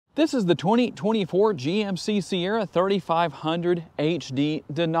This is the 2024 GMC Sierra 3500 HD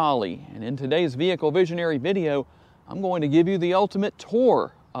Denali, and in today's Vehicle Visionary video, I'm going to give you the ultimate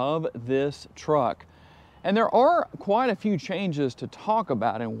tour of this truck. And there are quite a few changes to talk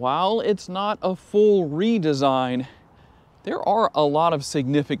about, and while it's not a full redesign, there are a lot of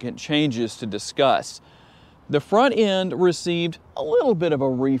significant changes to discuss. The front end received a little bit of a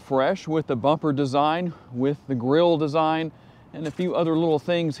refresh with the bumper design, with the grille design, and a few other little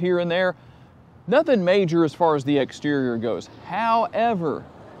things here and there. Nothing major as far as the exterior goes. However,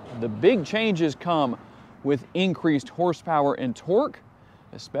 the big changes come with increased horsepower and torque,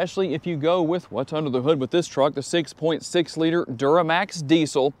 especially if you go with what's under the hood with this truck, the 6.6 liter Duramax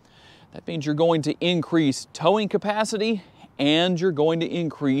diesel. That means you're going to increase towing capacity and you're going to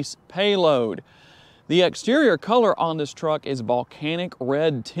increase payload. The exterior color on this truck is volcanic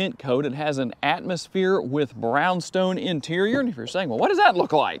red tint coat. It has an atmosphere with brownstone interior. And if you're saying, well, what does that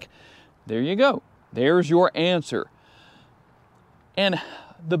look like? There you go. There's your answer. And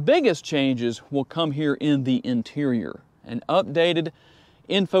the biggest changes will come here in the interior. An updated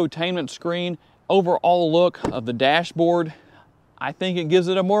infotainment screen, overall look of the dashboard. I think it gives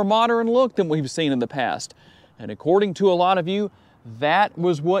it a more modern look than we've seen in the past. And according to a lot of you, that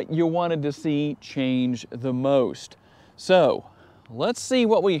was what you wanted to see change the most. So let's see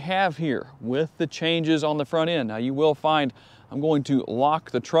what we have here with the changes on the front end. Now you will find I'm going to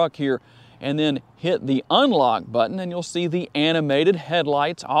lock the truck here and then hit the unlock button and you'll see the animated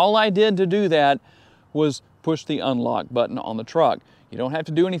headlights. All I did to do that was push the unlock button on the truck. You don't have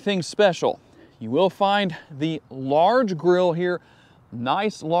to do anything special. You will find the large grille here,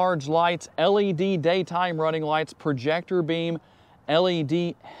 nice large lights, LED daytime running lights, projector beam,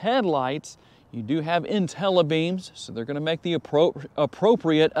 LED headlights. You do have IntelliBeams, so they're going to make the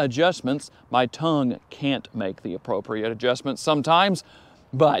appropriate adjustments. My tongue can't make the appropriate adjustments sometimes,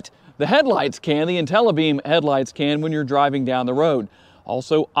 but the headlights can, the IntelliBeam headlights can when you're driving down the road.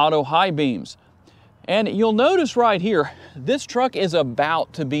 Also auto high beams. And you'll notice right here, this truck is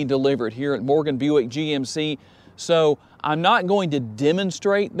about to be delivered here at Morgan Buick GMC, so I'm not going to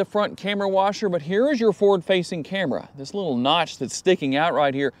demonstrate the front camera washer, but here is your forward-facing camera. This little notch that's sticking out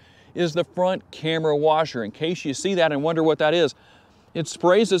right here is the front camera washer. In case you see that and wonder what that is, it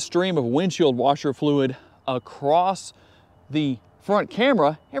sprays a stream of windshield washer fluid across the front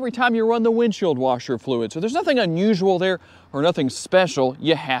camera every time you run the windshield washer fluid. So there's nothing unusual there or nothing special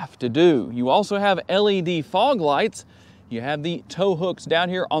you have to do. You also have LED fog lights. You have the tow hooks down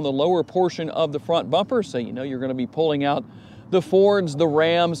here on the lower portion of the front bumper, so you know you're going to be pulling out the Fords, the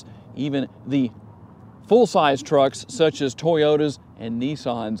Rams, even the full-size trucks such as Toyotas and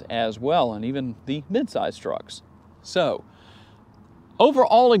Nissans as well, and even the mid-size trucks. So,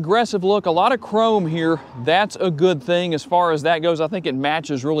 overall aggressive look, a lot of chrome here. That's a good thing as far as that goes. I think it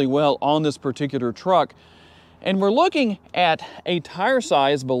matches really well on this particular truck. And we're looking at a tire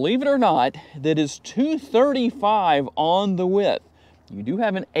size, believe it or not, that is 235 on the width. You do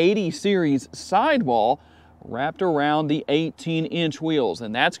have an 80 series sidewall wrapped around the 18-inch wheels,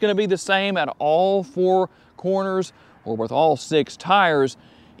 and that's going to be the same at all four corners or with all six tires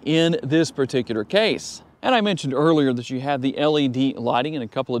in this particular case. And I mentioned earlier that you have the LED lighting in a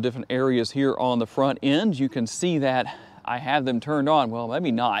couple of different areas here on the front end. You can see that I have them turned on. Well,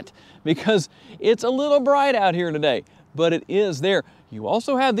 maybe not, because it's a little bright out here today, but it is there. You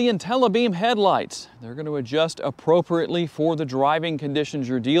also have the IntelliBeam headlights. They're going to adjust appropriately for the driving conditions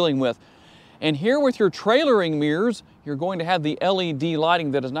you're dealing with. And here with your trailering mirrors, you're going to have the LED lighting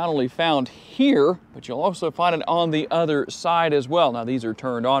that is not only found here, but you'll also find it on the other side as well. Now, these are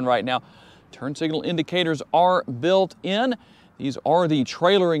turned on right now. Turn signal indicators are built in. These are the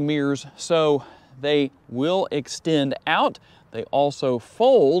trailering mirrors, so they will extend out. They also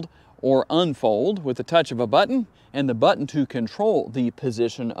fold or unfold with the touch of a button, and the button to control the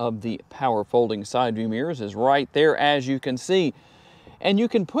position of the power folding side view mirrors is right there, as you can see. And you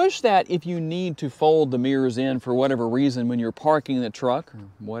can push that if you need to fold the mirrors in for whatever reason when you're parking the truck or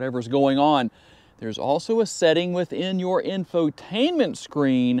whatever's going on. There's also a setting within your infotainment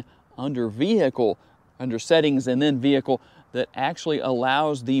screen under vehicle, under settings and then vehicle, that actually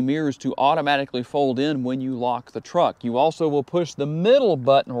allows the mirrors to automatically fold in when you lock the truck. You also will push the middle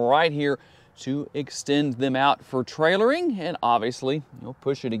button right here to extend them out for trailering, and obviously you'll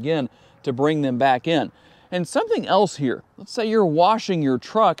push it again to bring them back in. And something else here, let's say you're washing your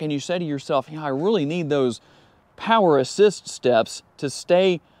truck and you say to yourself, I really need those power assist steps to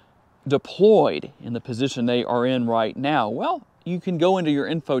stay deployed in the position they are in right now. Well, you can go into your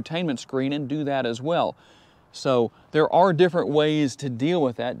infotainment screen and do that as well. So there are different ways to deal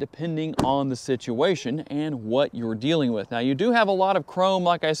with that depending on the situation and what you're dealing with. Now you do have a lot of chrome,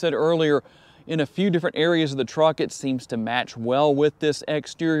 like I said earlier, in a few different areas of the truck. It seems to match well with this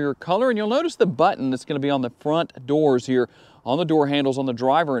exterior color. And you'll notice the button that's going to be on the front doors here, on the door handles on the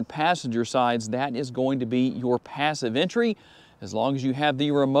driver and passenger sides, that is going to be your passive entry. As long as you have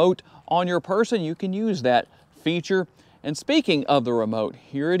the remote on your person, you can use that feature. And speaking of the remote,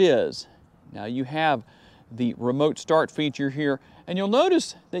 here it is. Now you have the remote start feature here, and you'll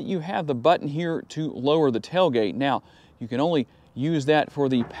notice that you have the button here to lower the tailgate. Now, you can only use that for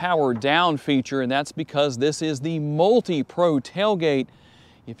the power down feature, and that's because this is the multi-pro tailgate.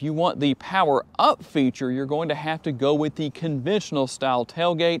 If you want the power up feature, you're going to have to go with the conventional style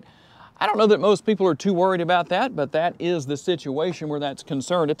tailgate. I don't know that most people are too worried about that, but that is the situation where that's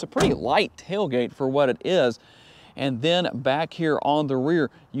concerned. It's a pretty light tailgate for what it is. And then back here on the rear,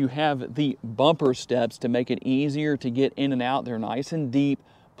 you have the bumper steps to make it easier to get in and out. They're nice and deep,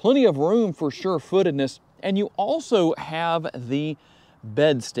 plenty of room for sure-footedness. And you also have the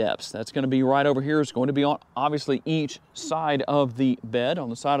bed steps. That's going to be right over here. It's going to be on obviously each side of the bed on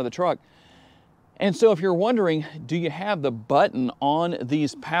the side of the truck. And so if you're wondering, do you have the button on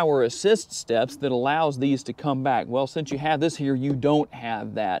these power assist steps that allows these to come back? Well, since you have this here, you don't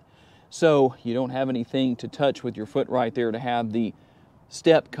have that. So you don't have anything to touch with your foot right there to have the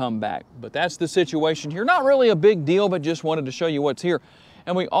step come back. But that's the situation here. Not really a big deal, but just wanted to show you what's here.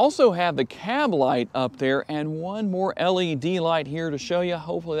 And we also have the cab light up there and one more LED light here to show you.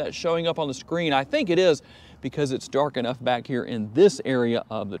 Hopefully that's showing up on the screen. I think it is because it's dark enough back here in this area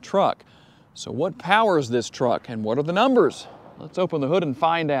of the truck. So what powers this truck and what are the numbers? Let's open the hood and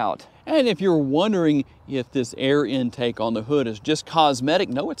find out. And if you're wondering if this air intake on the hood is just cosmetic,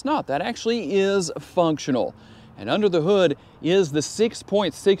 no, it's not. That actually is functional. And under the hood is the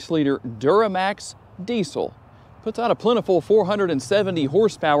 6.6 liter Duramax diesel. Puts out a plentiful 470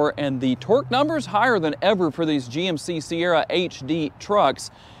 horsepower, and the torque numbers higher than ever for these GMC Sierra HD trucks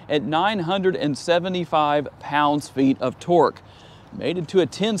at 975 pounds-feet of torque. Mated to a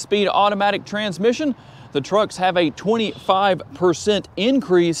 10-speed automatic transmission, the trucks have a 25%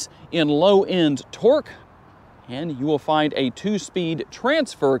 increase in low-end torque, and you will find a 2-speed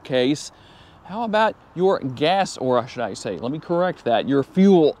transfer case. How about your gas, or should I say, let me correct that, your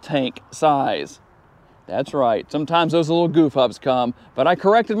fuel tank size? That's right, sometimes those little goof-ups come, but I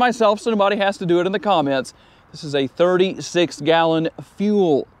corrected myself, so nobody has to do it in the comments. This is a 36-gallon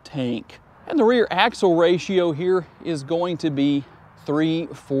fuel tank. And the rear axle ratio here is going to be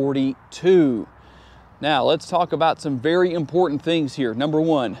 342. Now let's talk about some very important things here. Number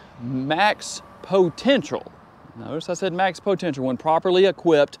one, max potential. Notice I said max potential. When properly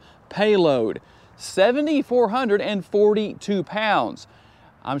equipped, payload, 7,442 pounds.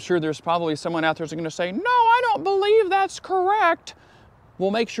 I'm sure there's probably someone out there that's going to say, no, I don't believe that's correct. Well,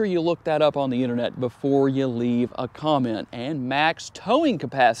 make sure you look that up on the internet before you leave a comment. And max towing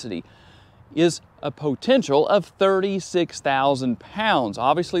capacity is a potential of 36,000 pounds.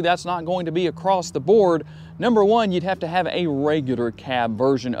 Obviously, that's not going to be across the board. Number one, you'd have to have a regular cab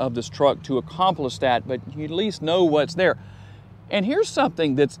version of this truck to accomplish that, but you at least know what's there. And here's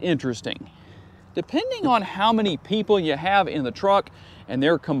something that's interesting. Depending on how many people you have in the truck and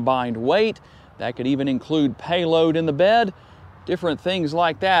their combined weight, that could even include payload in the bed, different things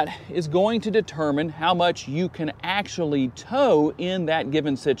like that, is going to determine how much you can actually tow in that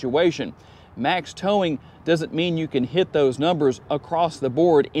given situation. Max towing doesn't mean you can hit those numbers across the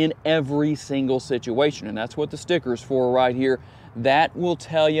board in every single situation, and that's what the sticker's for right here. That will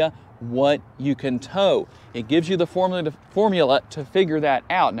tell you what you can tow. It gives you the formula to figure that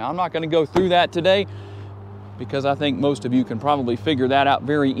out. Now, I'm not going to go through that today because I think most of you can probably figure that out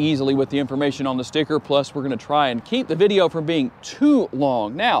very easily with the information on the sticker. Plus, we're going to try and keep the video from being too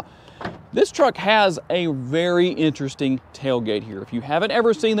long. Now, this truck has a very interesting tailgate here. If you haven't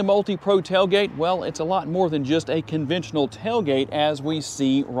ever seen the multi-pro tailgate, well, it's a lot more than just a conventional tailgate as we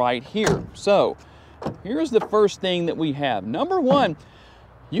see right here. So, here's the first thing that we have. Number one,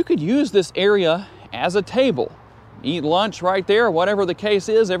 you could use this area as a table. Eat lunch right there, whatever the case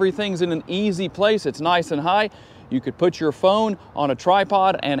is. Everything's in an easy place. It's nice and high. You could put your phone on a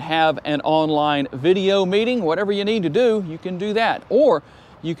tripod and have an online video meeting. Whatever you need to do, you can do that. Or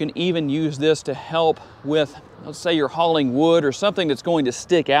you can even use this to help with, let's say you're hauling wood or something that's going to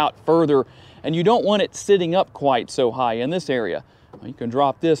stick out further and you don't want it sitting up quite so high in this area. Well, you can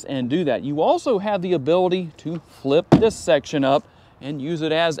drop this and do that. You also have the ability to flip this section up and use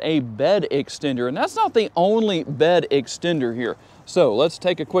it as a bed extender. And that's not the only bed extender here. So let's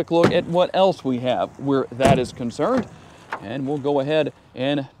take a quick look at what else we have where that is concerned. And we'll go ahead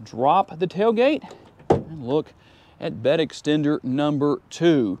and drop the tailgate. And and look at bed extender number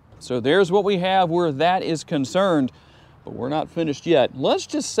 2. So there's what we have where that is concerned, but we're not finished yet. Let's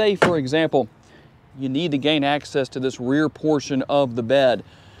just say, for example, you need to gain access to this rear portion of the bed.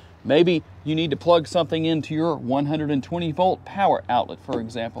 Maybe you need to plug something into your 120 volt power outlet, for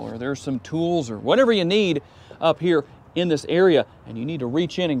example, or there's some tools or whatever you need up here in this area and you need to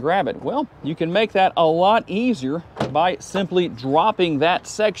reach in and grab it. Well, you can make that a lot easier by simply dropping that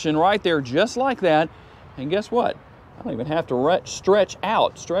section right there just like that. And guess what? I don't even have to stretch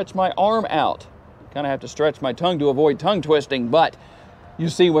my arm out. Kind of have to stretch my tongue to avoid tongue twisting, but you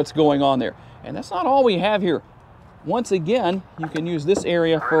see what's going on there. And that's not all we have here. Once again, you can use this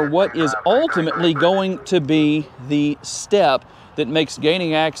area for what is ultimately going to be the step that makes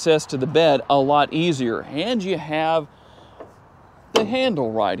gaining access to the bed a lot easier. And you have the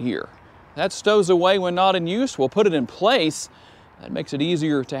handle right here. That stows away when not in use. We'll put it in place. That makes it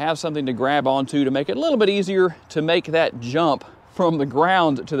easier to have something to grab onto to make it a little bit easier to make that jump from the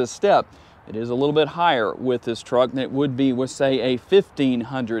ground to the step. It is a little bit higher with this truck than it would be with, say, a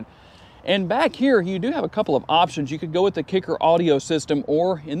 1500. And back here, you do have a couple of options. You could go with the Kicker audio system,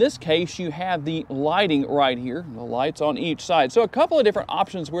 or in this case, you have the lighting right here, the lights on each side. So a couple of different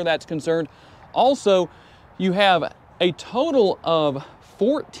options where that's concerned. Also, you have a total of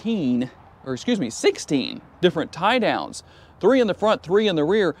 16 different tie downs. 3 in the front, 3 in the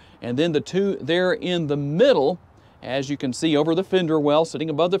rear, and then the 2 there in the middle, as you can see over the fender well, sitting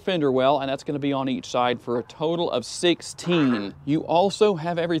above the fender well, and that's going to be on each side for a total of 16. You also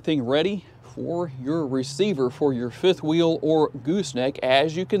have everything ready for your receiver for your fifth wheel or gooseneck.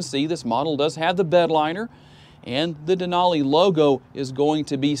 As you can see, this model does have the bed liner, and the Denali logo is going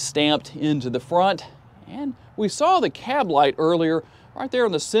to be stamped into the front. And we saw the cab light earlier. Right there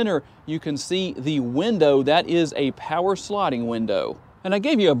in the center, you can see the window. That is a power sliding window. And I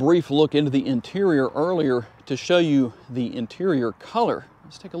gave you a brief look into the interior earlier to show you the interior color.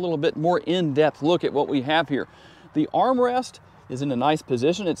 Let's take a little bit more in-depth look at what we have here. The armrest is in a nice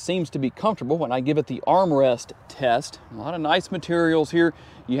position. It seems to be comfortable when I give it the armrest test. A lot of nice materials here.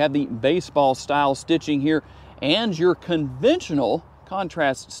 You have the baseball style stitching here and your conventional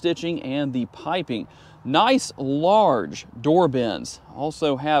contrast stitching and the piping. Nice large door bins.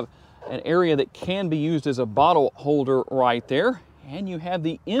 Also have an area that can be used as a bottle holder right there. And you have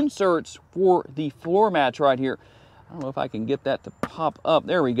the inserts for the floor mats right here. I don't know if I can get that to pop up.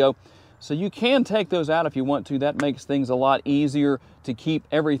 There we go. So you can take those out if you want to. That makes things a lot easier to keep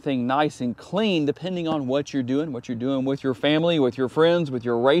everything nice and clean depending on what you're doing with your family, with your friends, with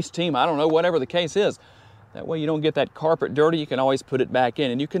your race team. I don't know, whatever the case is. That way you don't get that carpet dirty. You can always put it back in.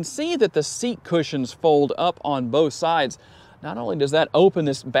 And you can see that the seat cushions fold up on both sides. Not only does that open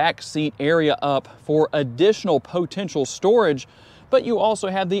this back seat area up for additional potential storage, but you also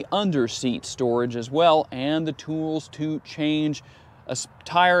have the under seat storage as well and the tools to change a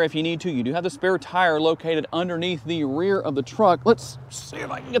tire if you need to. You do have the spare tire located underneath the rear of the truck. Let's see if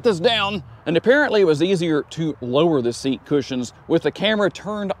I can get this down. And apparently it was easier to lower the seat cushions with the camera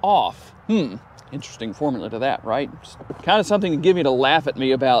turned off. Interesting formula to that, right? Just kind of something to give you to laugh at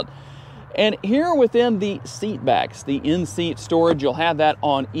me about. And here within the seat backs, the in-seat storage, you'll have that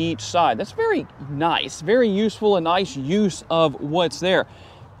on each side. That's very nice, very useful, a nice use of what's there.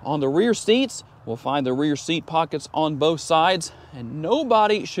 On the rear seats, we'll find the rear seat pockets on both sides, and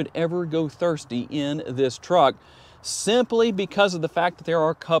nobody should ever go thirsty in this truck simply because of the fact that there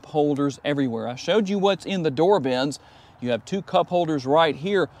are cup holders everywhere. I showed you what's in the door bins. You have 2 cup holders right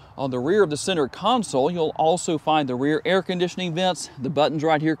here on the rear of the center console. You'll also find the rear air conditioning vents. The buttons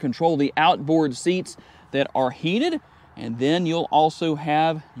right here control the outboard seats that are heated. And then you'll also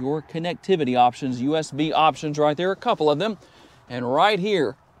have your connectivity options, USB options right there, a couple of them. And right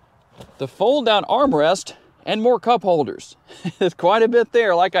here, the fold-down armrest and more cup holders. There's quite a bit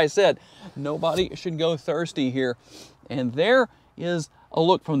there. Like I said, nobody should go thirsty here. And there is a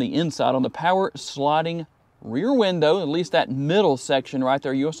look from the inside on the power sliding rear window, at least that middle section right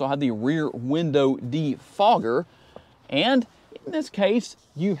there. You also have the rear window defogger. And in this case,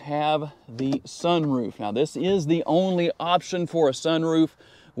 you have the sunroof. Now, this is the only option for a sunroof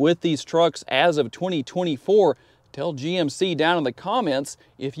with these trucks as of 2024. Tell GMC down in the comments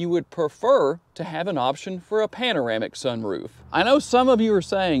if you would prefer to have an option for a panoramic sunroof. I know some of you are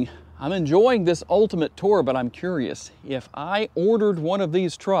saying, I'm enjoying this ultimate tour, but I'm curious. If I ordered one of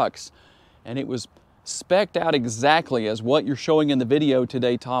these trucks and it was spec'd out exactly as what you're showing in the video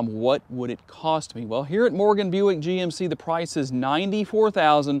today, Tom, what would it cost me? Well, here at Morgan Buick GMC, the price is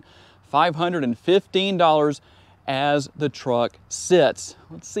 $94,515 as the truck sits.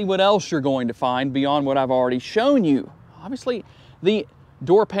 Let's see what else you're going to find beyond what I've already shown you. Obviously, the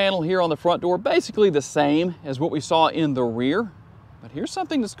Door panel here on the front door, basically the same as what we saw in the rear. But here's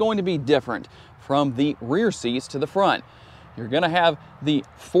something that's going to be different from the rear seats to the front. You're going to have the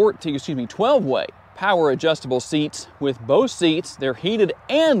 12-way power adjustable seats with both seats. They're heated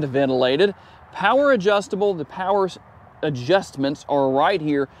and ventilated. Power adjustable, the power adjustments are right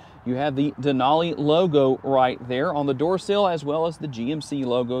here. You have the Denali logo right there on the door sill, as well as the GMC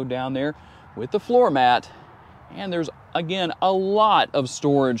logo down there with the floor mat. And there's, again, a lot of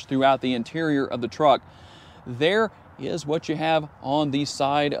storage throughout the interior of the truck. There is what you have on the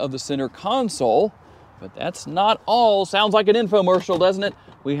side of the center console, but that's not all. Sounds like an infomercial, doesn't it?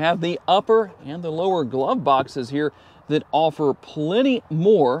 We have the upper and the lower glove boxes here that offer plenty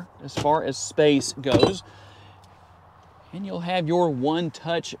more as far as space goes. And you'll have your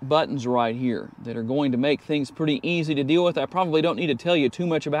one-touch buttons right here that are going to make things pretty easy to deal with. I probably don't need to tell you too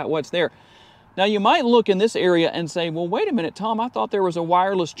much about what's there. Now, you might look in this area and say, well, wait a minute, Tom, I thought there was a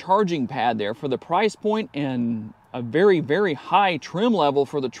wireless charging pad there for the price point and a very, very high trim level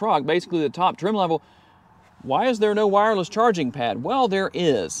for the truck, basically the top trim level. Why is there no wireless charging pad? Well, there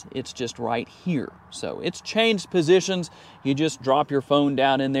is. It's just right here. So it's changed positions. You just drop your phone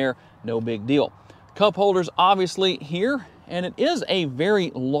down in there, no big deal. Cup holders obviously here, and it is a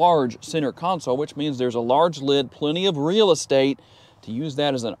very large center console, which means there's a large lid, plenty of real estate to use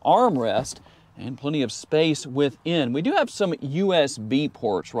that as an armrest, and plenty of space within. We do have some USB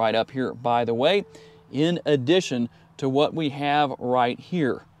ports right up here, by the way, in addition to what we have right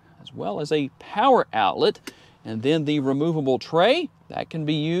here, as well as a power outlet, and then the removable tray that can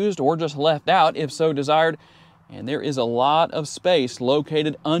be used or just left out if so desired. And there is a lot of space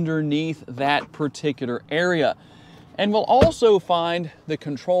located underneath that particular area. And we'll also find the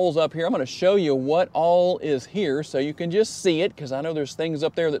controls up here. I'm going to show you what all is here so you can just see it, because I know there's things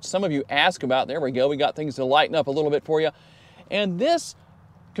up there that some of you ask about. There we go. We got things to lighten up a little bit for you. And this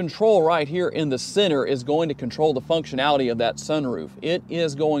control right here in the center is going to control the functionality of that sunroof. It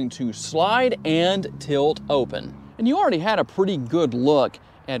is going to slide and tilt open. And you already had a pretty good look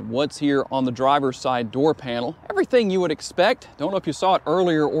at what's here on the driver's side door panel. Everything you would expect. Don't know if you saw it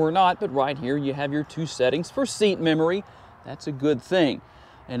earlier or not, but right here you have your 2 settings for seat memory. That's a good thing.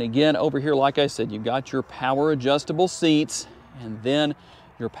 And again, over here, like I said, you've got your power adjustable seats, and then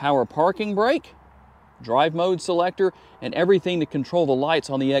your power parking brake, drive mode selector, and everything to control the lights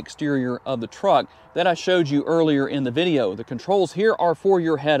on the exterior of the truck that I showed you earlier in the video. The controls here are for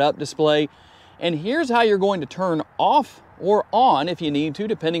your head-up display. And here's how you're going to turn off or on, if you need to,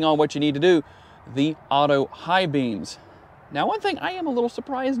 depending on what you need to do, the auto high beams. Now, one thing I am a little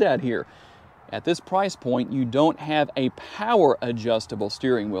surprised at here, at this price point, you don't have a power adjustable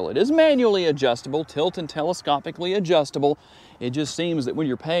steering wheel. It is manually adjustable, tilt and telescopically adjustable. It just seems that when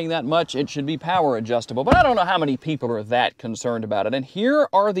you're paying that much, it should be power adjustable. But I don't know how many people are that concerned about it. And here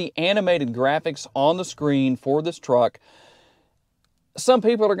are the animated graphics on the screen for this truck. Some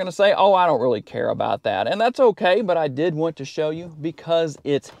people are going to say, oh, I don't really care about that. And that's okay, but I did want to show you because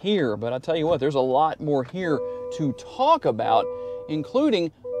it's here. But I'll tell you what, there's a lot more here to talk about,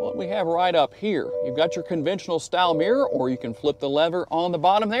 including what we have right up here. You've got your conventional style mirror, or you can flip the lever on the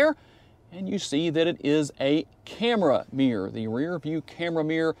bottom there, and you see that it is a camera mirror, the rear view camera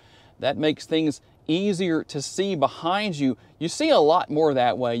mirror. That makes things easier to see behind you. You see a lot more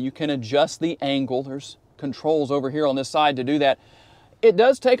that way. You can adjust the angle. There's controls over here on this side to do that. It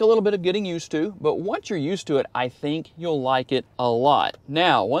does take a little bit of getting used to, but once you're used to it, I think you'll like it a lot.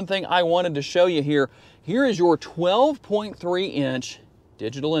 Now, one thing I wanted to show you here, here is your 12.3-inch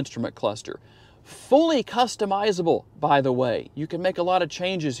digital instrument cluster. Fully customizable, by the way. You can make a lot of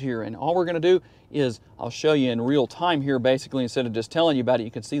changes here, and all we're going to do is, I'll show you in real time here, basically, instead of just telling you about it.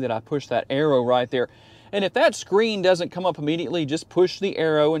 You can see that I pushed that arrow right there. And if that screen doesn't come up immediately, just push the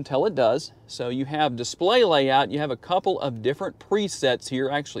arrow until it does. So you have display layout, you have a couple of different presets here,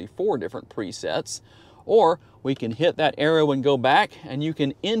 actually 4 different presets. Or we can hit that arrow and go back, and you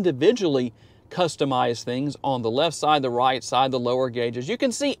can individually customize things on the left side, the right side, the lower gauges. You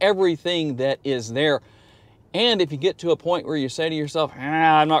can see everything that is there. And if you get to a point where you say to yourself,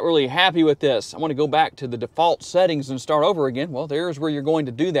 I'm not really happy with this, I want to go back to the default settings and start over again, well, there's where you're going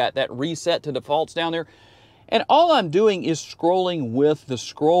to do that, that reset to defaults down there. And all I'm doing is scrolling with the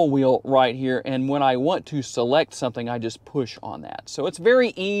scroll wheel right here, and when I want to select something, I just push on that. So it's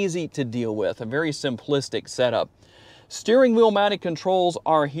very easy to deal with, a very simplistic setup. Steering wheel mounted controls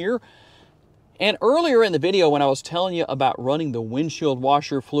are here. And earlier in the video, when I was telling you about running the windshield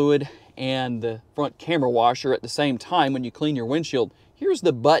washer fluid and the front camera washer at the same time when you clean your windshield, here's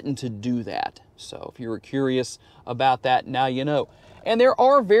the button to do that. So if you were curious about that, now you know. And there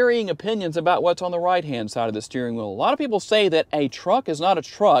are varying opinions about what's on the right-hand side of the steering wheel. A lot of people say that a truck is not a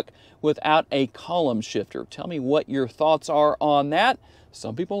truck without a column shifter. Tell me what your thoughts are on that.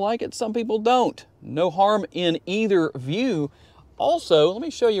 Some people like it, some people don't. No harm in either view. Also, let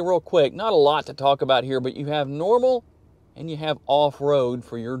me show you real quick, not a lot to talk about here, but you have normal and you have off-road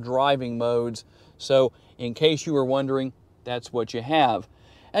for your driving modes. So in case you were wondering, that's what you have.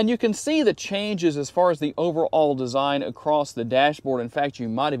 And you can see the changes as far as the overall design across the dashboard. In fact, you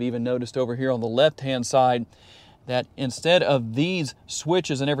might have even noticed over here on the left-hand side that instead of these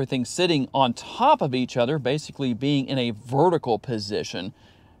switches and everything sitting on top of each other, basically being in a vertical position,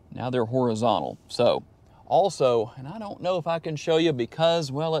 now they're horizontal. So also, and I don't know if I can show you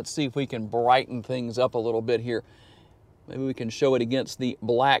because, well, let's see if we can brighten things up a little bit here. Maybe we can show it against the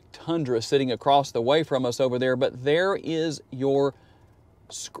black Tundra sitting across the way from us over there, but there is your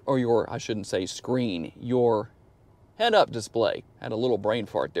I shouldn't say screen, your head-up display. Had a little brain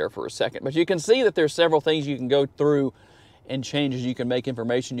fart there for a second, but you can see that there's several things you can go through and changes you can make,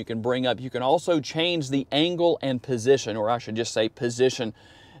 information you can bring up. You can also change the angle and position, or I should just say position,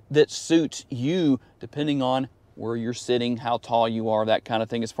 that suits you depending on where you're sitting, how tall you are, that kind of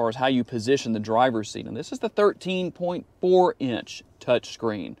thing, as far as how you position the driver's seat. And this is the 13.4-inch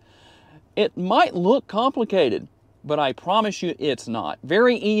touchscreen. It might look complicated, but I promise you it's not.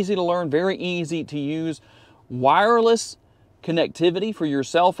 Very easy to learn, very easy to use. Wireless connectivity for your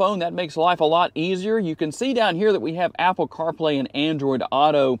cell phone, that makes life a lot easier. You can see down here that we have Apple CarPlay and Android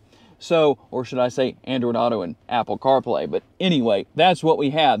Auto. So, or should I say Android Auto and Apple CarPlay. But anyway, that's what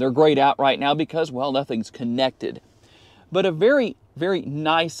we have. They're grayed out right now because, well, nothing's connected. But a very, very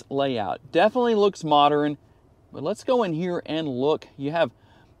nice layout. Definitely looks modern. But let's go in here and look. You have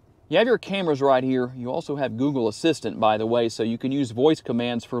your cameras right here. You also have Google Assistant, by the way, so you can use voice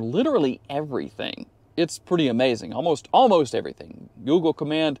commands for literally everything. It's pretty amazing, almost everything. Google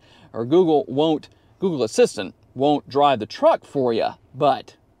Assistant won't drive the truck for you,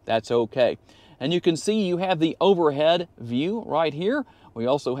 but that's okay. And you can see you have the overhead view right here. We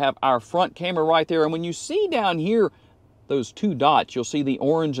also have our front camera right there. And when you see down here, those two dots, you'll see the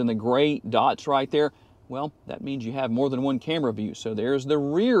orange and the gray dots right there. Well, that means you have more than one camera view. So there's the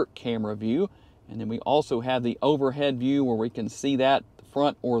rear camera view. And then we also have the overhead view where we can see that, the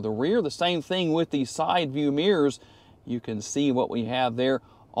front or the rear. The same thing with the side view mirrors. You can see what we have there.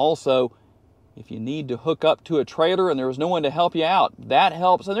 Also, if you need to hook up to a trailer and there's no one to help you out, that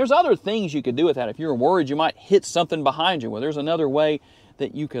helps. And there's other things you could do with that. If you're worried you might hit something behind you, well, there's another way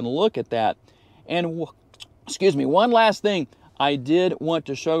that you can look at that. And, excuse me, one last thing I did want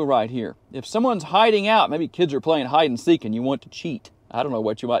to show right here. If someone's hiding out, maybe kids are playing hide and seek and you want to cheat. I don't know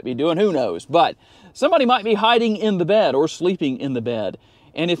what you might be doing, who knows? But somebody might be hiding in the bed or sleeping in the bed.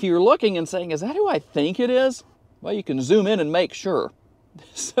 And if you're looking and saying, is that who I think it is? Well, you can zoom in and make sure.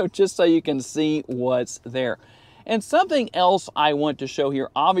 So just so you can see what's there. And something else I want to show here,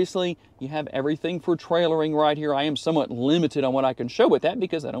 obviously you have everything for trailering right here. I am somewhat limited on what I can show with that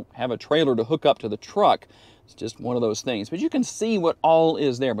because I don't have a trailer to hook up to the truck. It's just one of those things, but you can see what all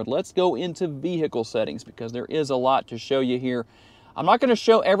is there. But let's go into vehicle settings because there is a lot to show you here. I'm not going to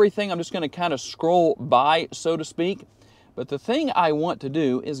show everything. I'm just going to kind of scroll by, so to speak. But the thing I want to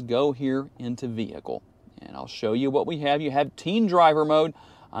do is go here into vehicle. And I'll show you what we have. You have teen driver mode.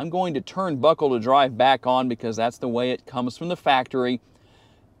 I'm going to turn buckle to drive back on because that's the way it comes from the factory.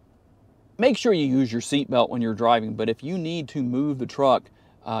 Make sure you use your seatbelt when you're driving, but if you need to move the truck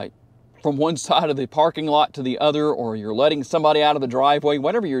from one side of the parking lot to the other, or you're letting somebody out of the driveway,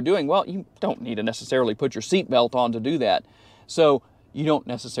 whatever you're doing, well, you don't need to necessarily put your seatbelt on to do that. So you don't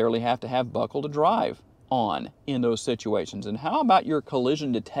necessarily have to have buckle to drive on in those situations. And how about your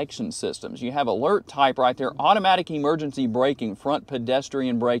collision detection systems? You have alert type right there, automatic emergency braking, front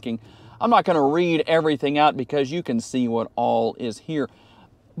pedestrian braking. I'm not going to read everything out because you can see what all is here.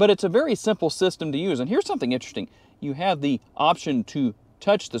 But it's a very simple system to use. And here's something interesting. You have the option to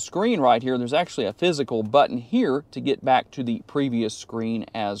touch the screen right here. There's actually a physical button here to get back to the previous screen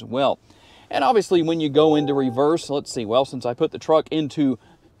as well. And obviously when you go into reverse, let's see, well, since I put the truck into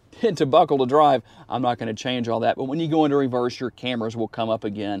buckle to drive, I'm not going to change all that. But when you go into reverse, your cameras will come up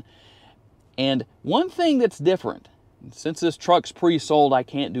again. And one thing that's different, since this truck's pre-sold, I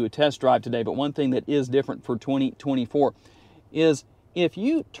can't do a test drive today, but one thing that is different for 2024 is if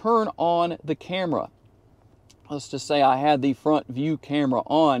you turn on the camera, let's just say I had the front view camera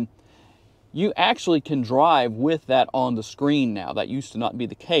on, you actually can drive with that on the screen now. That used to not be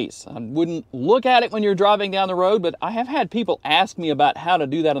the case. I wouldn't look at it when you're driving down the road, but I have had people ask me about how to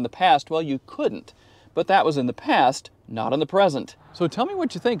do that in the past. Well, you couldn't but that was in the past, not in the present. So tell me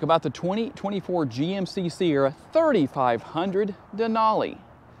what you think about the 2024 GMC Sierra 3500 Denali.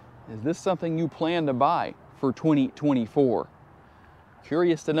 Is this something you plan to buy for 2024?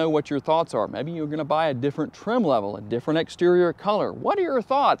 Curious to know what your thoughts are. Maybe you're going to buy a different trim level, a different exterior color. What are your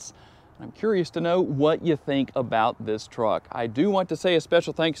thoughts? I'm curious to know what you think about this truck. I do want to say a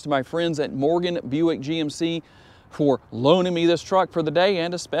special thanks to my friends at Morgan Buick GMC for loaning me this truck for the day,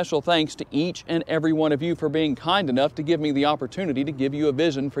 and a special thanks to each and every one of you for being kind enough to give me the opportunity to give you a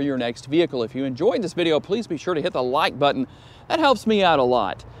vision for your next vehicle. If you enjoyed this video, please be sure to hit the like button. That helps me out a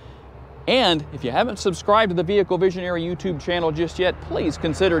lot. And if you haven't subscribed to the Vehicle Visionary YouTube channel just yet, please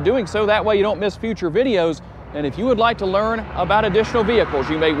consider doing so. That way you don't miss future videos. And if you would like to learn about additional vehicles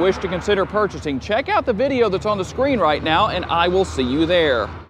you may wish to consider purchasing, check out the video that's on the screen right now, and I will see you there.